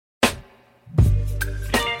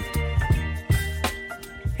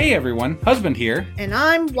Hey everyone, husband here. And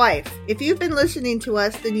I'm wife. If you've been listening to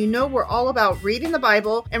us, then you know we're all about reading the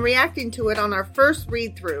Bible and reacting to it on our first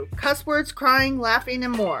read-through. Cuss words, crying, laughing,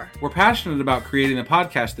 and more. We're passionate about creating a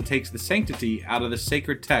podcast that takes the sanctity out of the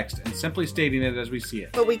sacred text and simply stating it as we see it.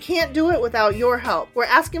 But we can't do it without your help. We're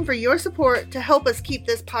asking for your support to help us keep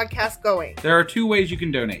this podcast going. There are two ways you can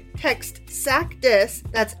donate. Text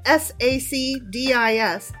SACDIS, that's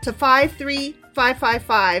SACDIS, to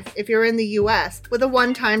 53555 if you're in the U.S. with a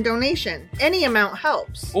one-time donation. Any amount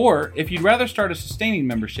helps. Or, if you'd rather start a sustaining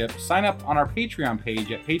membership, sign up on our Patreon page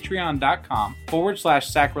at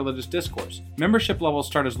patreon.com/sacrilegious discourse. Membership levels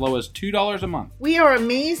start as low as $2 a month. We are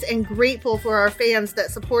amazed and grateful for our fans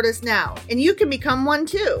that support us now, and you can become one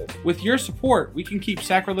too. With your support, we can keep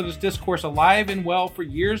Sacrilegious Discourse alive and well for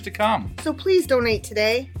years to come. So please donate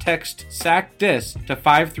today. Text SACDIS to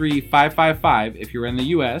 53555 if you're in the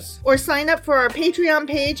U.S. Or sign up for our Patreon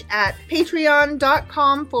page at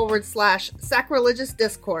patreon.com/sacrilegious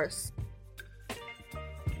discourse.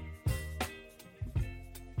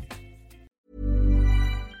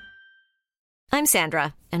 I'm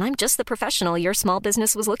Sandra, and I'm just the professional your small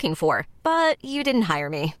business was looking for. But you didn't hire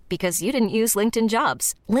me because you didn't use LinkedIn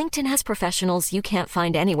Jobs. LinkedIn has professionals you can't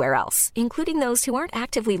find anywhere else, including those who aren't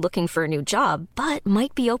actively looking for a new job, but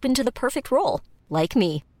might be open to the perfect role, like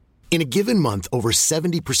me. In a given month, over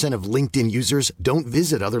 70% of LinkedIn users don't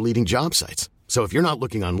visit other leading job sites. So if you're not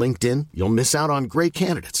looking on LinkedIn, you'll miss out on great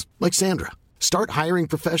candidates like Sandra. Start hiring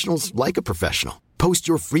professionals like a professional. Post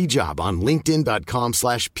your free job on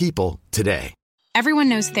linkedin.com/people today. Everyone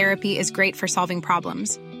knows therapy is great for solving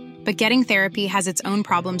problems, but getting therapy has its own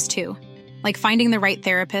problems too, like finding the right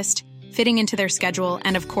therapist, fitting into their schedule,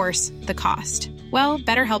 and of course, the cost. Well,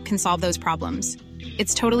 BetterHelp can solve those problems.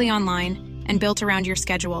 It's totally online and built around your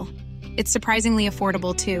schedule. It's surprisingly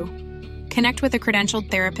affordable too. Connect with a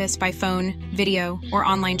credentialed therapist by phone, video, or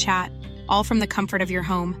online chat, all from the comfort of your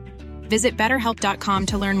home. Visit BetterHelp.com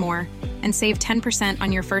to learn more and save 10%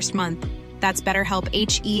 on your first month. That's BetterHelp,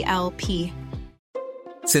 H-E-L-P.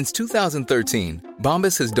 Since 2013,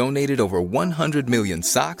 Bombas has donated over 100 million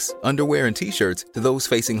socks, underwear, and T-shirts to those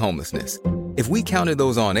facing homelessness. If we counted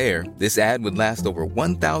those on air, this ad would last over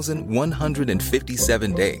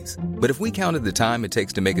 1,157 days. But if we counted the time it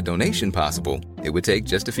takes to make a donation possible, it would take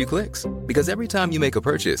just a few clicks. Because every time you make a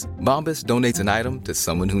purchase, Bombas donates an item to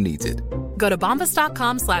someone who needs it. Go to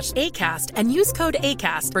bombas.com/ACAST and use code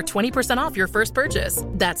ACAST for 20% off your first purchase.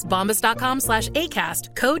 That's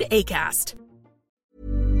bombas.com/ACAST, code ACAST.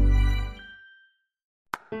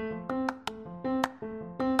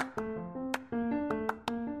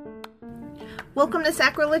 Welcome to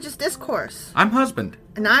Sacrilegious Discourse. I'm husband.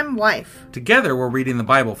 And I'm wife. Together, we're reading the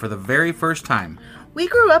Bible for the very first time. We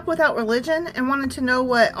grew up without religion and wanted to know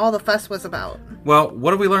what all the fuss was about. Well,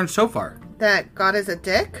 what have we learned so far? That God is a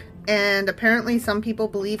dick, and apparently some people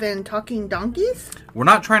believe in talking donkeys. We're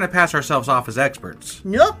not trying to pass ourselves off as experts.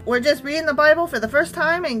 Nope, we're just reading the Bible for the first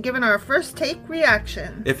time and giving our first take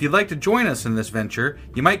reaction. If you'd like to join us in this venture,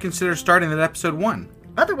 you might consider starting at episode 1.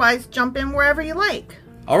 Otherwise, jump in wherever you like.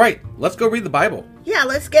 All right, let's go read the Bible. Yeah,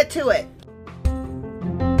 let's get to it.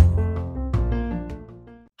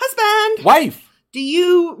 Husband! Wife! Do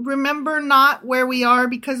you remember not where we are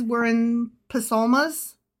because we're in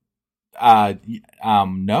Psalmas?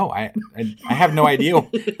 No, I have no idea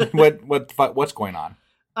what's going on.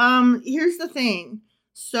 Here's the thing.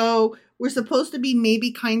 So we're supposed to be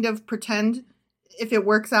maybe kind of pretend, if it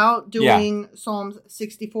works out, doing Psalms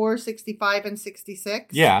 64, 65, and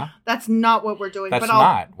 66. Yeah. That's not what we're doing. That's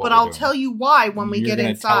not what we're I'll doing. tell you why when we get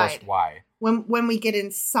inside. Tell us why. When we get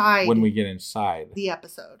inside. When we get inside. The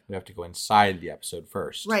episode. We have to go inside the episode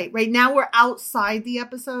first. Right. Right now we're outside the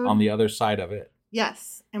episode. On the other side of it.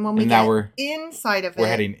 Yes. And when we now get we're inside of it. We're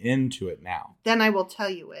heading into it now. Then I will tell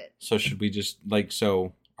you it. So should we just,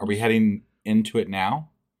 are we heading into it now?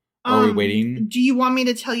 Or are we waiting? Do you want me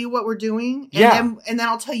to tell you what we're doing? And then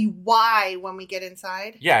I'll tell you why when we get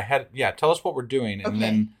inside. Yeah, tell us what we're doing, and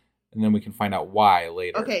then we can find out why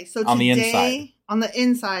later. Okay, so on the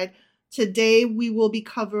inside, today we will be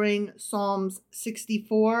covering Psalms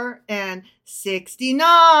 64 and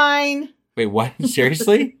 69. Wait, what?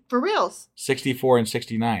 Seriously? For reals. 64 and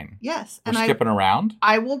 69. Yes. We're skipping around?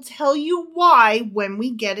 I will tell you why when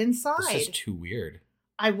we get inside. This is too weird.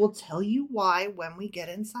 I will tell you why when we get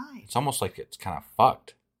inside. It's almost like it's kind of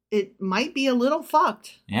fucked. It might be a little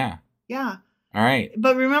fucked. Yeah. Yeah. All right.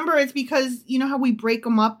 But remember, it's because, you know how we break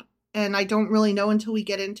them up and I don't really know until we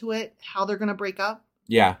get into it how they're going to break up?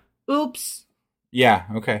 Yeah. Oops. Yeah,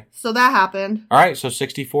 okay. So that happened. All right, so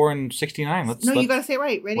 64 and 69. You got to say it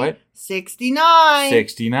right. Ready? What? 69.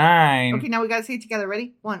 69. Okay, now we got to say it together.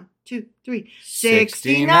 Ready? 1, 2, 3.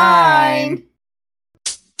 69.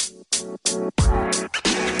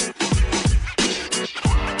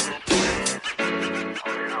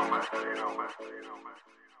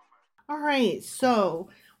 All right, so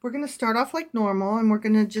we're going to start off like normal, and we're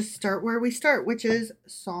going to just start where we start, which is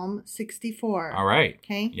Psalm 64. All right.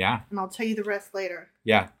 Okay? Yeah. And I'll tell you the rest later.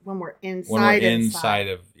 Yeah. When we're inside. When we're inside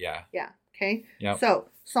of, yeah. Yeah, okay? Yep. So,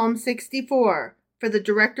 Psalm 64. For the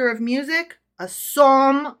director of music, a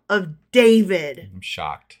Psalm of David. I'm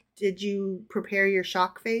shocked. Did you prepare your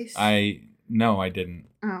shock face? No, I didn't.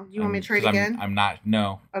 Oh, you want me to try it again? I'm not,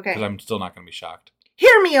 no. Okay. Because I'm still not going to be shocked.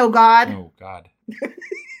 Hear me, O God. Oh, God.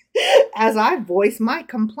 As I voice my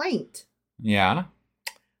complaint. Yeah.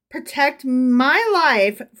 Protect my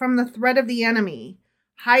life from the threat of the enemy.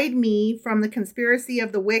 Hide me from the conspiracy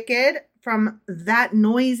of the wicked, from that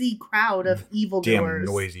noisy crowd of evildoers.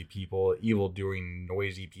 Damn noisy people. Evil-doing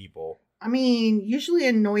noisy people. I mean, usually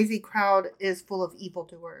a noisy crowd is full of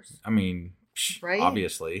evildoers. I mean, right?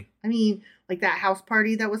 Obviously. I mean, like that house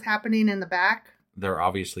party that was happening in the back. They're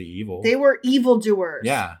obviously evil. They were evildoers.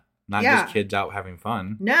 Yeah. Not just kids out having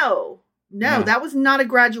fun. No, Yeah. that was not a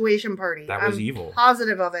graduation party. That was evil.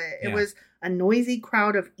 Positive of it. Yeah. It was a noisy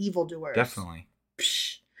crowd of evildoers. Definitely.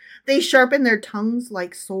 Psh. They sharpen their tongues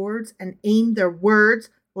like swords and aim their words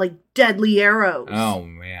like deadly arrows. Oh,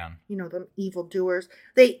 man. You know, them evildoers.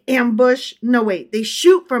 They they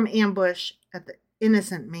shoot from ambush at the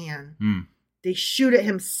innocent man. They shoot at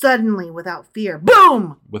him suddenly without fear.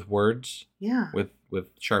 Boom! With words? Yeah. With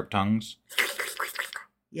sharp tongues?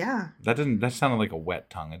 Yeah. That sounded like a wet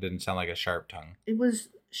tongue. It didn't sound like a sharp tongue. It was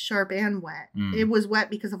sharp and wet. It was wet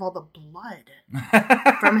because of all the blood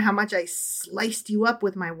from how much I sliced you up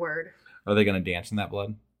with my word. Are they going to dance in that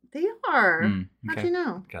blood? They are. Okay. How'd you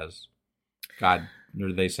know? Because God,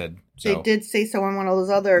 or they said so. They did say so in one of those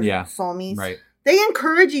other psalmies. Right. They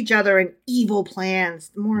encourage each other in evil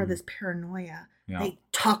plans. More of this paranoia. Yeah. They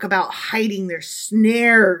talk about hiding their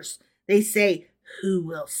snares. They say, who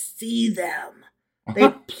will see them? They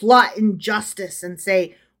plot injustice and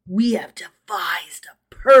say, we have devised a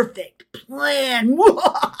perfect plan.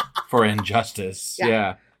 For injustice.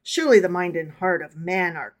 Yeah. Surely the mind and heart of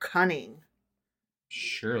man are cunning.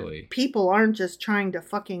 Surely. People aren't just trying to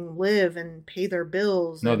fucking live and pay their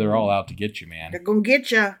bills. No, they're all out to get you, man. They're gonna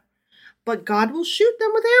get you. But God will shoot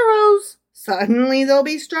them with arrows. Suddenly they'll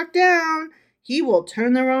be struck down. He will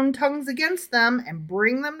turn their own tongues against them and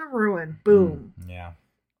bring them to ruin. Boom. Yeah.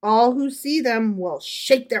 All who see them will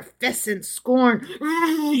shake their fists in scorn.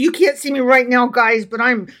 You can't see me right now, guys, but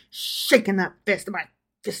I'm shaking that fist. My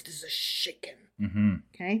fist is shaking. Mm-hmm.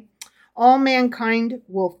 Okay? All mankind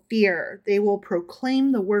will fear. They will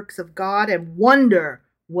proclaim the works of God and wonder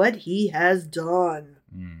what he has done.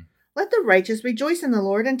 Let the righteous rejoice in the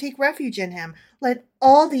Lord and take refuge in him. Let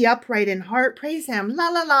all the upright in heart praise him. La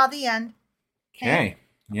la la, the end. Okay.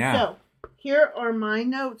 Yeah. So, here are my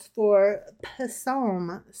notes for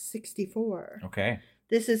Psalm 64. Okay.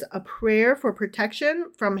 This is a prayer for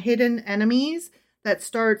protection from hidden enemies that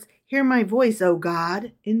starts, hear my voice, O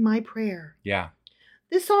God, in my prayer. Yeah.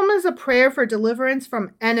 This psalm is a prayer for deliverance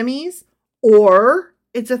from enemies, or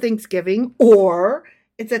it's a thanksgiving, or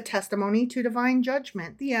it's a testimony to divine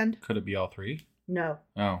judgment. The end. Could it be all three? No.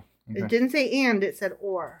 Oh. Okay. It didn't say and, it said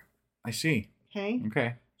or. I see.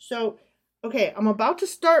 Okay. So, I'm about to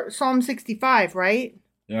start Psalm 65, right?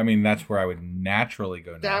 I mean, that's where I would naturally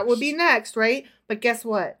go next. That would be next, right? But guess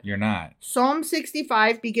what? You're not. Psalm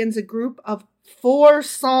 65 begins a group of 4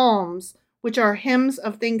 psalms, which are hymns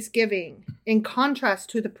of thanksgiving, in contrast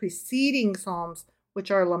to the preceding psalms, which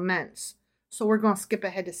are laments. So we're going to skip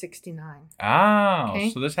ahead to 69. Oh, okay?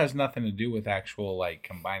 So this has nothing to do with actual,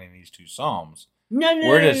 combining these 2 psalms. No.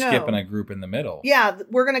 We're just skipping a group in the middle. Yeah,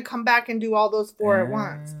 we're going to come back and do all those 4 at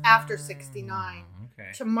once after 69. Okay.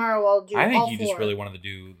 Tomorrow I'll do all 4. I think you just really wanted to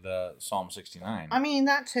do the Psalm 69. I mean,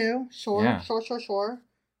 that too. Sure. Yeah. Sure.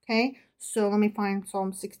 Okay, so let me find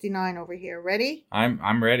Psalm 69 over here. Ready?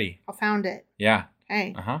 I'm ready. I found it. Yeah.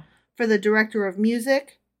 Okay. Uh-huh. For the director of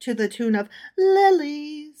music, to the tune of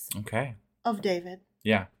Lilies Okay. of David.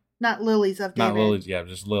 Yeah. Not Lilies of David. Not lilies, yeah,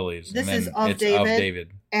 just lilies. This and is then of it's David. Of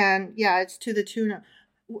David. And yeah, it's to the tune of...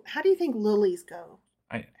 How do you think lilies go?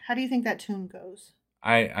 How do you think that tune goes?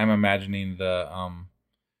 I'm imagining the,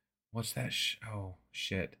 what's that? Oh,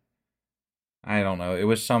 shit. I don't know. It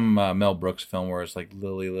was some Mel Brooks film where it's like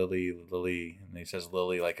Lily, Lily, Lily, and he says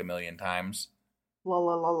Lily like a million times. La,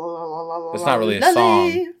 la, la, la, la, la, la, It's not really a Lily.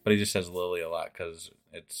 song, but he just says Lily a lot because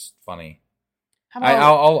it's funny. How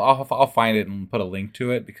about, I'll find it and put a link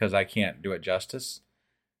to it because I can't do it justice.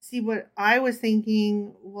 see, what I was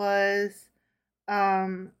thinking was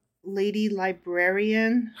Lady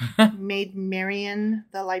Librarian made Marion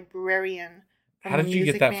the Librarian. How did you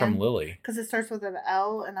get that from Lily? Because it starts with an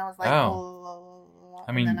L, and I was like, oh.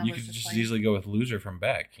 I mean, you could just easily go with Loser from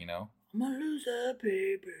Beck, you know? I'm a loser,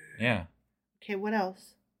 baby. Yeah. Okay, what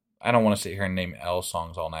else? I don't want to sit here and name L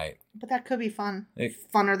songs all night. But that could be fun. It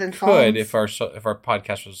funner than songs. Could if our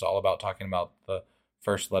podcast was all about talking about the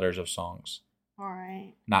first letters of songs. All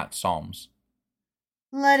right. Not psalms.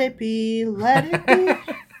 Let it be, let it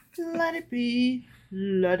be, let it be,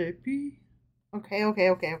 let it be.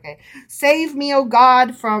 Okay. Save me, O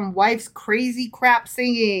God, from wife's crazy crap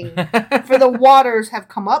singing, for the waters have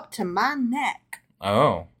come up to my neck.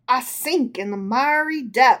 Oh. I sink in the miry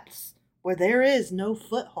depths where there is no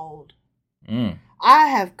foothold. I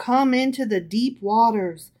have come into the deep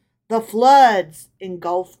waters. The floods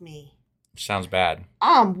engulf me. Sounds bad.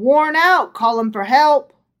 I'm worn out calling for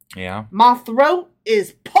help. Yeah. My throat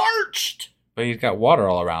is parched. But he's got water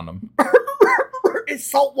all around him. It's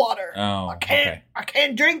salt water. Oh, I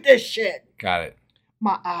can't drink this shit. Got it.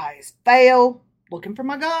 My eyes fail. Looking for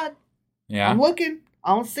my God. Yeah. I'm looking.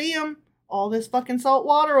 I don't see him. All this fucking salt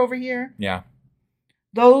water over here. Yeah.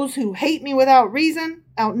 Those who hate me without reason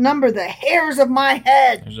outnumber the hairs of my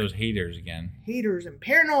head. There's those haters again. Haters and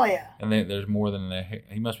paranoia. And there's more than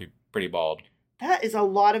he must be pretty bald. That is a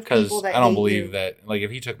lot of people that Because I don't hate believe you. That, like,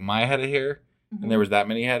 if he took my head of hair and there was that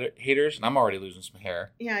many haters, and I'm already losing some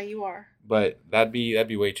hair. Yeah, you are. But that'd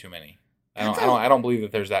be way too many. I don't believe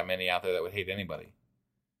that there's that many out there that would hate anybody.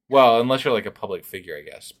 Well, unless you're like a public figure, I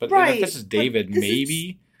guess. But right. if this is David,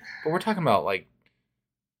 maybe. But we're talking about like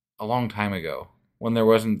a long time ago when there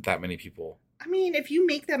wasn't that many people. I mean, if you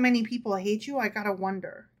make that many people hate you, I gotta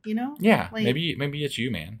wonder, you know? Yeah, like, maybe it's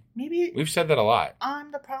you, man. Maybe we've said that a lot.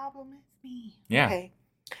 I'm the problem, it's me. Yeah. Okay.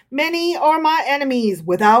 Many are my enemies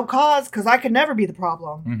without cause, because I could never be the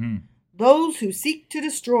problem. Mm-hmm. Those who seek to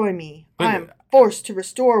destroy me, I am forced to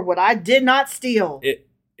restore what I did not steal.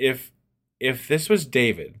 If this was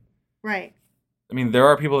David, right? I mean, there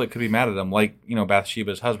are people that could be mad at him, like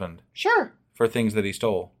Bathsheba's husband. Sure. For things that he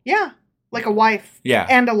stole. Yeah. Like a wife. Yeah.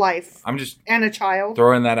 And a life. I'm just... And a child.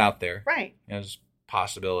 Throwing that out there. Right. As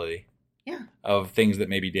possibility. Yeah. Of things that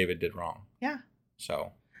maybe David did wrong. Yeah.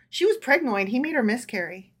 So. She was pregnant. He made her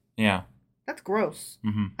miscarry. Yeah. That's gross.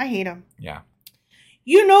 Mm-hmm. I hate him. Yeah.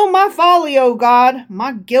 You know my folly, O God.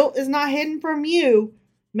 My guilt is not hidden from you.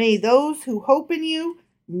 May those who hope in you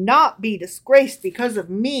not be disgraced because of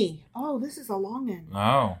me. Oh, this is a long one.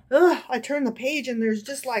 Oh. Ugh, I turn the page and there's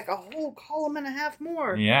just like a whole column and a half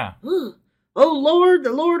more. Yeah. Ugh. Oh Lord,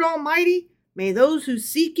 the Lord Almighty, may those who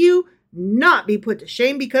seek you not be put to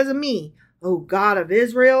shame because of me. O God of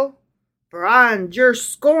Israel, for I endure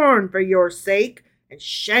scorn for your sake, and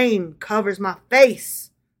shame covers my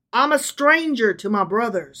face. I'm a stranger to my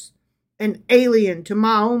brothers, an alien to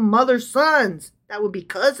my own mother's sons. That would be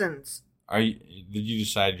cousins. Did you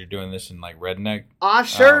decide you're doing this in like redneck? I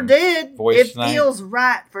sure did. Voice it feels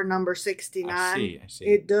right for number 69. I see.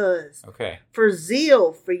 It does. Okay. For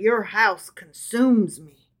zeal for your house consumes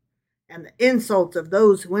me, and the insults of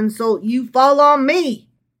those who insult you fall on me.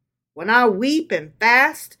 When I weep and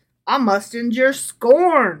fast, I must endure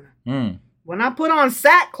scorn. When I put on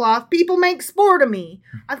sackcloth, people make sport of me.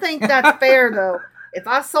 I think that's fair, though. If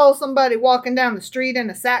I saw somebody walking down the street in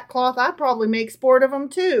a sackcloth, I'd probably make sport of them,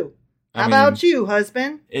 too. How about you,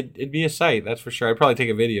 husband? It'd be a sight, that's for sure. I'd probably take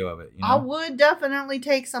a video of it. I would definitely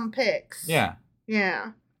take some pics. Yeah.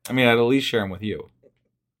 Yeah. I mean, I'd at least share them with you.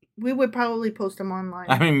 We would probably post them online.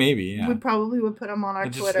 I mean, maybe, yeah. We probably would put them on our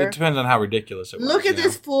Twitter. It depends on how ridiculous it was. Look at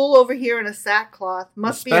this fool over here in a sackcloth.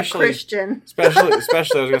 Must be a Christian. especially, I was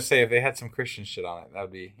going to say, if they had some Christian shit on it, that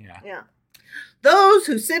would be, yeah. Yeah. Those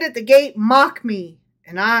who sit at the gate mock me,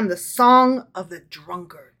 and I'm the song of the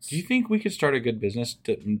drunkards. Do you think we could start a good business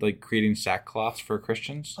to, like, creating sackcloths for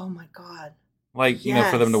Christians? Oh, my God. Like,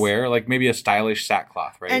 for them to wear, like maybe a stylish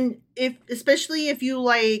sackcloth, right? And especially if you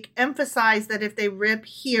like emphasize that if they rip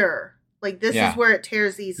here, like this is where it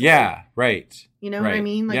tears easily. Yeah, right. You know what I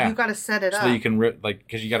mean? Like you got to set it up. So that you can rip, like,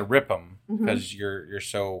 because you got to rip them because you're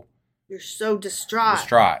so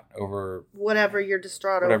distraught over whatever you're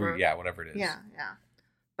distraught over. Yeah, whatever it is. Yeah.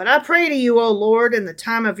 But I pray to you, O Lord, in the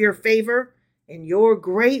time of your favor, in your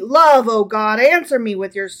great love, O God, answer me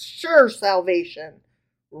with your sure salvation.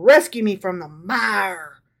 Rescue me from the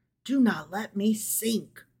mire. Do not let me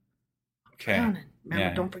sink. I'm drowning.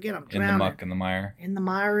 Remember, don't forget I'm drowning. In the muck and the mire. In the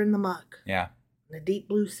mire, in the muck. Yeah. In the deep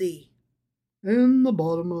blue sea. In the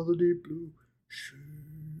bottom of the deep blue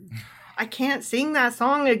sea. I can't sing that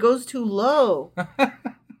song. It goes too low.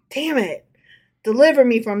 Damn it. Deliver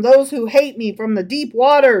me from those who hate me from the deep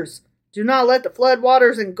waters. Do not let the flood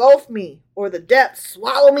waters engulf me, or the depths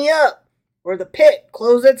swallow me up, or the pit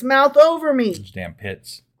close its mouth over me. Those damn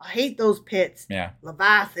pits. I hate those pits. Yeah.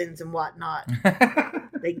 Leviathans and whatnot.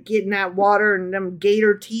 They get in that water and them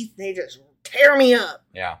gator teeth, they just tear me up.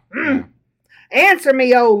 Yeah. Answer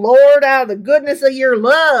me, O Lord, out of the goodness of your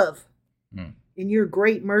love. In your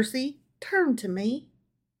great mercy, turn to me.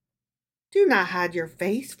 Do not hide your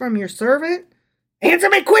face from your servant. Answer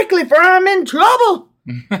me quickly, for I'm in trouble.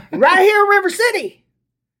 Right here in River City.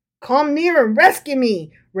 Come near and rescue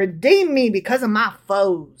me. Redeem me because of my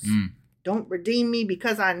foes. Don't redeem me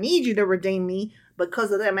because I need you to redeem me,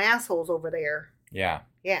 because of them assholes over there. Yeah.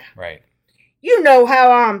 Yeah. Right. You know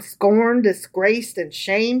how I'm scorned, disgraced, and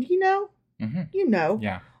shamed, you know? You know.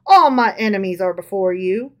 Yeah. All my enemies are before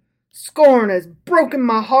you. Scorn has broken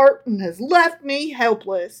my heart and has left me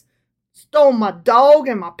helpless. Stole my dog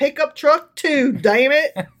and my pickup truck too, damn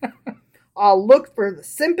it. I looked for the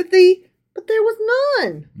sympathy, but there was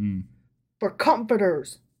none. For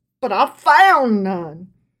comforters, but I found none.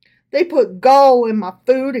 They put gall in my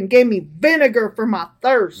food and gave me vinegar for my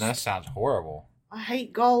thirst. That sounds horrible. I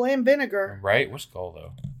hate gall and vinegar. Right? What's gall,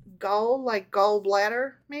 though? Gall, like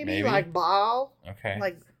gallbladder, maybe? Like bile. Okay.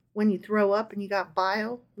 Like when you throw up and you got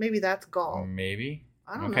bile. Maybe that's gall. Maybe.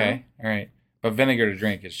 I don't know. Okay. All right. But vinegar to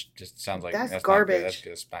drink is just sounds like that's garbage.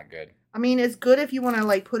 That's not good. I mean, it's good if you want to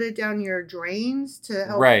like put it down your drains to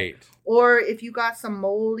help. Right. Or if you got some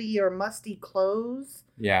moldy or musty clothes.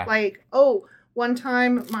 Yeah. Like, one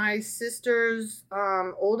time my sister's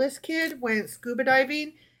oldest kid went scuba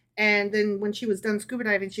diving. And then when she was done scuba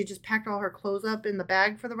diving, she just packed all her clothes up in the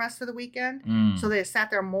bag for the rest of the weekend. So they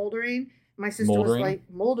sat there moldering. My sister was like,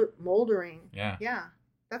 moldering. Yeah. Yeah.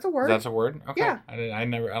 That's a word. That's a word? Okay. Yeah. I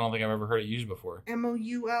don't think I've ever heard it used before.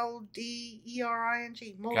 Mouldering.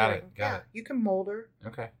 Moldering. Got it. You can molder.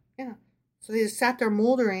 Okay. Yeah. So they just sat there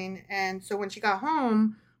moldering. And so when she got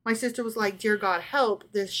home, my sister was like, dear God, help.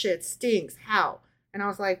 This shit stinks. How? And I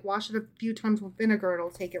was like, wash it a few times with vinegar. It'll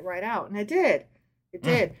take it right out. And it did. It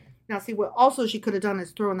did. Now, see, what also she could have done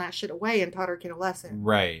is thrown that shit away and taught her kid a lesson.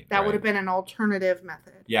 Right. That would have been an alternative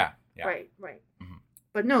method. Yeah. Right.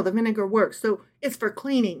 But no, the vinegar works. So it's for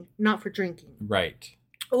cleaning, not for drinking. Right.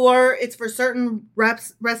 Or it's for certain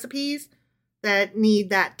recipes that need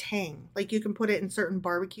that tang. Like you can put it in certain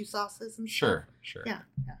barbecue sauces and stuff. Sure. Yeah.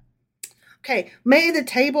 Okay. May the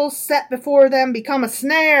table set before them become a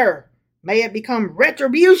snare. May it become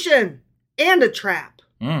retribution and a trap.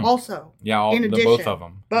 Also. Yeah, in addition, both of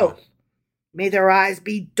them. Both. Yeah. May their eyes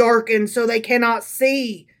be darkened so they cannot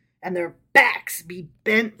see, and their backs be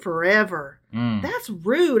bent forever. That's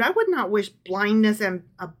rude. I would not wish blindness and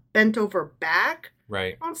a bent over back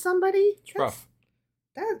on somebody. It's rough.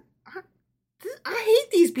 I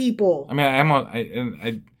hate these people. I mean,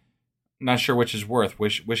 I'm not sure which is worse,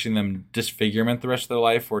 wishing them disfigurement the rest of their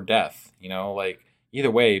life or death. You know, like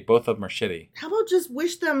either way, both of them are shitty. How about just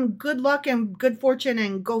wish them good luck and good fortune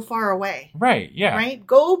and go far away? Right, yeah. Right?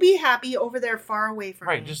 Go be happy over there far away from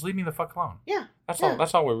me. Right, just leave me the fuck alone. Yeah.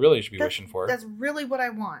 That's all we really should be wishing for. That's really what I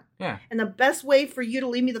want. Yeah. And the best way for you to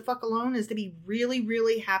leave me the fuck alone is to be really,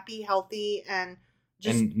 really happy, healthy, and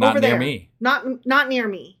just and not over near there. me. Not near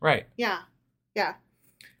me. Right. Yeah.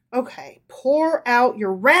 Okay. Pour out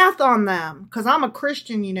your wrath on them. Because I'm a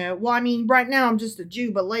Christian, you know. Well, I mean, right now I'm just a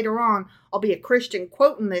Jew, but later on I'll be a Christian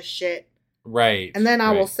quoting this shit. Right. And then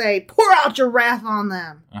I will say, pour out your wrath on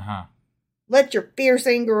them. Let your fierce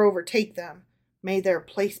anger overtake them. May their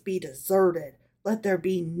place be deserted. Let there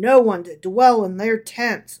be no one to dwell in their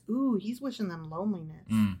tents. Ooh, he's wishing them loneliness.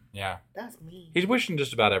 Yeah. That's mean. He's wishing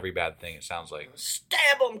just about every bad thing, it sounds like.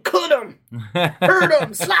 Stab them, cut them, hurt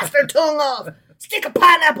them, slice their tongue off, stick a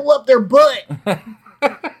pineapple up their butt.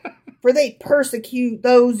 For they persecute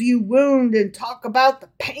those you wound and talk about the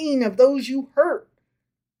pain of those you hurt.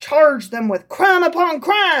 Charge them with crime upon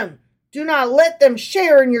crime. Do not let them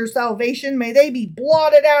share in your salvation. May they be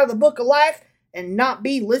blotted out of the book of life and not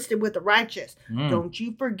be listed with the righteous. Don't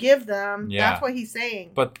you forgive them. Yeah. That's what he's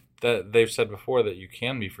saying. But they've said before that you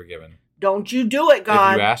can be forgiven. Don't you do it,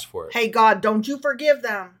 God. If you ask for it. Hey, God, don't you forgive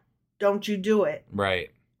them. Don't you do it.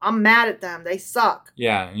 Right. I'm mad at them. They suck.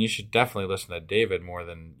 Yeah, and you should definitely listen to David more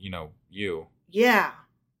than, you. Yeah.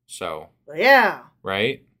 So. Yeah.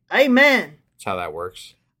 Right? Amen. That's how that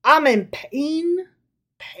works. I'm in pain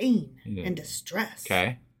and distress.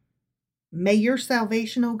 Okay. May your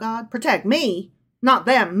salvation, oh God, protect me, not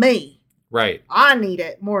them, me. Right. I need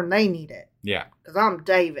it more than they need it. Yeah. Because I'm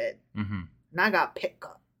David. And I got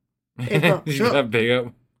pickup. You got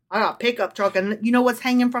pickup? I got a pickup truck, and you know what's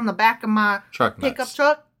hanging from the back of my pickup nuts.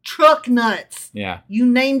 truck? Truck nuts. Yeah. You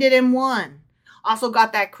named it in one. Also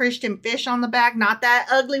got that Christian fish on the back, not that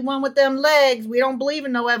ugly one with them legs. We don't believe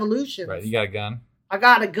in no evolution. Right. You got a gun? I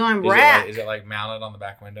got a gun rack. Is it like mounted on the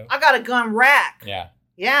back window? I got a gun rack. Yeah.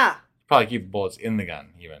 Yeah. Probably keep bullets in the gun,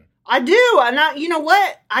 even. I do. You know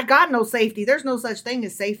what? I got no safety. There's no such thing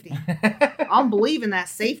as safety. I don't believe in that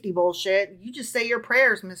safety bullshit. You just say your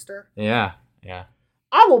prayers, mister. Yeah. Yeah.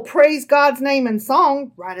 I will praise God's name in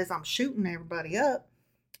song right as I'm shooting everybody up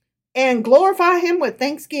and glorify him with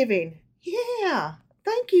thanksgiving. Yeah.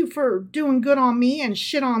 Thank you for doing good on me and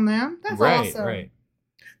shit on them. That's awesome. Right.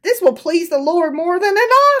 This will please the Lord more than an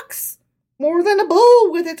ox, more than a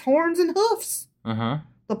bull with its horns and hoofs. Uh-huh.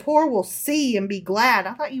 The poor will see and be glad.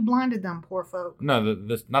 I thought you blinded them, poor folk. No,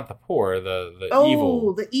 not the poor, the evil.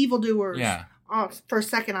 Oh, the evildoers. Yeah. Oh, for a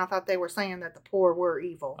second, I thought they were saying that the poor were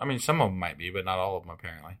evil. I mean, some of them might be, but not all of them,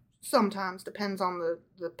 apparently. Sometimes. Depends on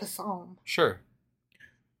the psalm. Sure.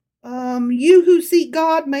 You who seek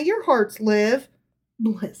God, may your hearts live.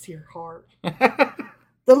 Bless your heart.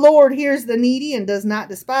 The Lord hears the needy and does not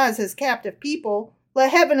despise his captive people.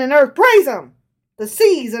 Let heaven and earth praise him. The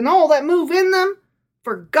seas and all that move in them.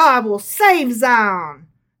 For God will save Zion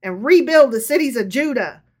and rebuild the cities of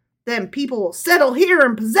Judah. Then people will settle here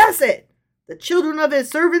and possess it. The children of his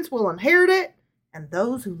servants will inherit it. And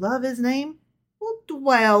those who love his name will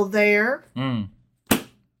dwell there.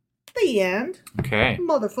 The end. Okay.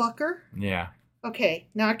 Motherfucker. Yeah. Okay,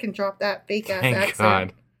 now I can drop that fake ass Thank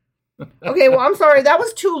accent. God. Okay, well, I'm sorry. That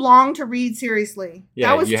was too long to read seriously. Yeah,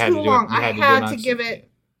 that was you had too to do long. it. I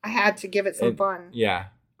had to give it some fun. Yeah.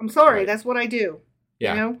 I'm sorry. Right. That's what I do.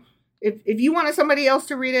 Yeah. You know, if you wanted somebody else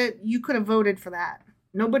to read it, you could have voted for that.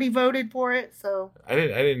 Nobody voted for it, so I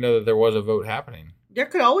didn't know that there was a vote happening. There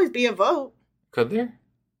could always be a vote. Could there?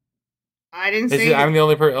 I didn't say. I'm the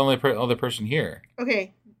only other person here.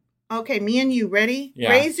 Okay, me and you ready? Yeah.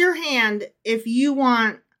 Raise your hand if you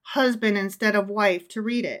want husband instead of wife to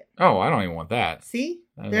read it. Oh, I don't even want that. See,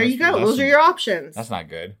 there you go. Those are your options. That's not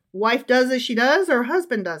good. Wife does as she does, or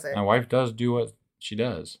husband does it. My wife does do what she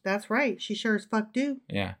does. That's right. She sure as fuck do.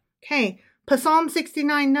 Yeah. Okay. Psalm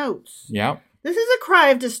 69 notes. Yep. This is a cry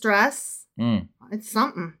of distress. It's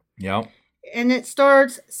something. Yep. And it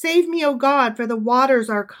starts, "Save me, O God, for the waters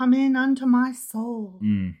are come in unto my soul."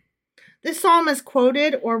 This psalm is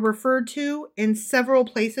quoted or referred to in several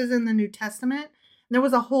places in the New Testament. And there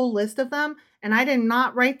was a whole list of them. And I did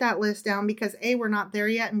not write that list down because A, we're not there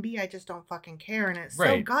yet, and B, I just don't fucking care. And it's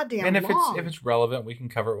so goddamn long. And if it's relevant, we can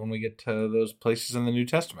cover it when we get to those places in the New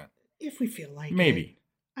Testament. If we feel like Maybe.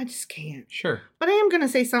 I just can't. Sure. But I am going to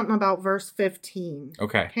say something about verse 15.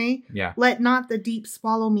 Okay. Okay? Yeah. "Let not the deep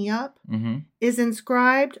swallow me up" is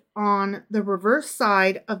inscribed on the reverse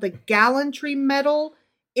side of the gallantry medal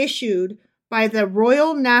issued by the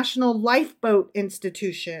Royal National Lifeboat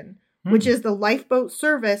Institution, which is the lifeboat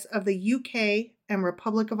service of the UK and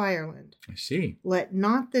Republic of Ireland. I see. Let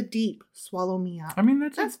not the deep swallow me up. I mean,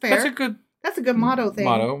 that's fair. That's a good motto thing.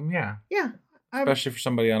 Motto, yeah. Yeah. Especially for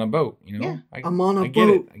somebody on a boat, you know? Yeah. I'm on a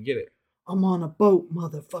boat. I get it. I'm on a boat,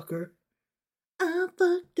 motherfucker. I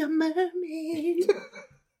fucked a mermaid.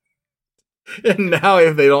 And now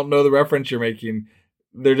if they don't know the reference you're making,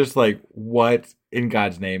 they're just like, what in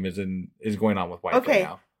God's name is going on with wife right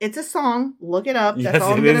now? It's a song. Look it up. That's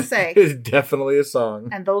all I'm going to say. It's definitely a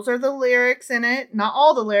song. And those are the lyrics in it. Not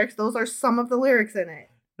all the lyrics. Those are some of the lyrics in it.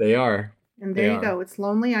 They are. And there you go. It's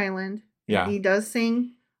Lonely Island. Yeah. He does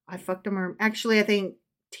sing "I Fucked a Mermaid." Actually, I think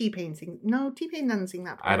T-Pain sings. No, T-Pain doesn't sing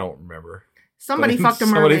that part. I don't remember. Somebody fucked a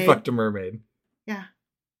mermaid. Somebody fucked a mermaid. Yeah.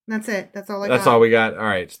 That's it. That's all I got. That's all we got. All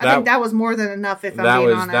right. So I think that was more than enough, if I'm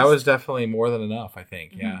being honest. That was definitely more than enough, I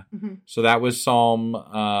think. Yeah. So that was Psalm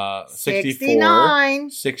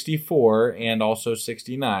 64, and also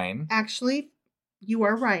 69. Actually, you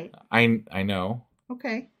are right. I know.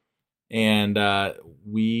 Okay. And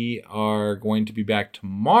we are going to be back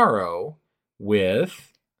tomorrow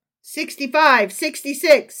with 65,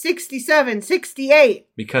 66, 67, 68.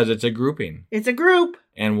 Because it's a grouping. It's a group.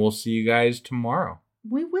 And we'll see you guys tomorrow.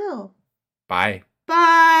 We will. Bye.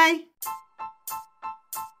 Bye.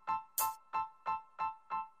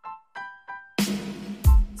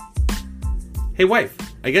 Hey, wife,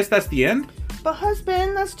 I guess that's the end? But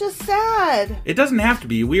husband, that's just sad. It doesn't have to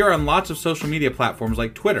be. We are on lots of social media platforms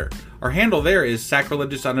like Twitter. Our handle there is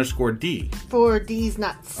sacrilegious_D. For D's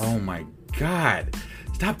nuts. Oh my God.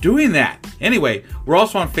 Stop doing that. Anyway, we're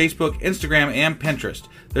also on Facebook, Instagram, and Pinterest.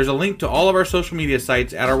 There's a link to all of our social media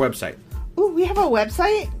sites at our website. Ooh, we have a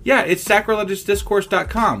website? Yeah, it's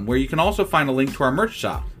sacrilegiousdiscourse.com, where you can also find a link to our merch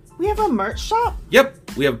shop. We have a merch shop? Yep.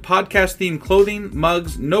 We have podcast-themed clothing,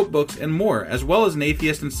 mugs, notebooks, and more, as well as an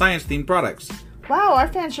atheist and science-themed products. Wow,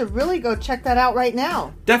 our fans should really go check that out right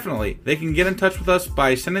now. Definitely. They can get in touch with us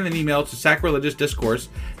by sending an email to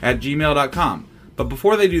sacrilegiousdiscourse@gmail.com. But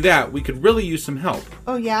before they do that, we could really use some help.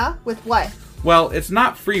 Oh yeah? With what? Well, it's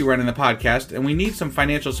not free running the podcast, and we need some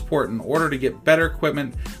financial support in order to get better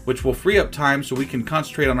equipment, which will free up time so we can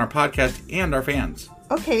concentrate on our podcast and our fans.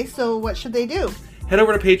 Okay, so what should they do? Head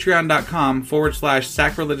over to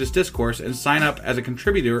patreon.com/sacrilegiousdiscourse and sign up as a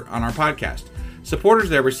contributor on our podcast. Supporters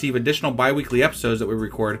there receive additional bi-weekly episodes that we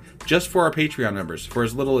record just for our Patreon members for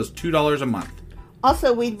as little as $2 a month.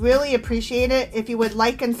 Also, we'd really appreciate it if you would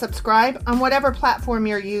like and subscribe on whatever platform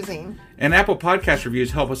you're using. And Apple Podcast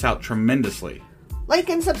reviews help us out tremendously. Like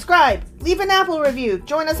and subscribe, leave an Apple review,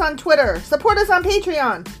 join us on Twitter, support us on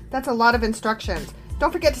Patreon. That's a lot of instructions.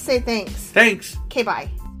 Don't forget to say thanks. Thanks. Okay, bye.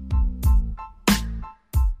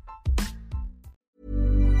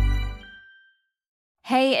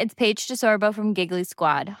 Hey, it's Paige DeSorbo from Giggly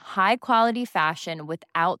Squad. High quality fashion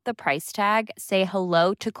without the price tag. Say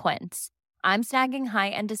hello to Quince. I'm snagging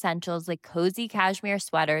high-end essentials like cozy cashmere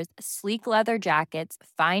sweaters, sleek leather jackets,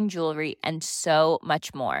 fine jewelry, and so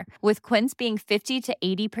much more. With Quince being 50 to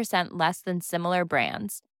 80% less than similar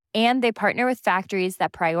brands. And they partner with factories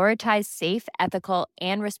that prioritize safe, ethical,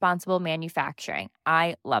 and responsible manufacturing.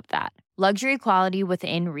 I love that. Luxury quality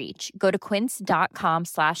within reach. Go to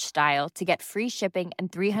quince.com/style to get free shipping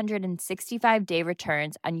and 365-day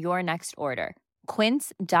returns on your next order.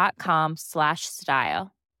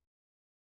 Quince.com/style.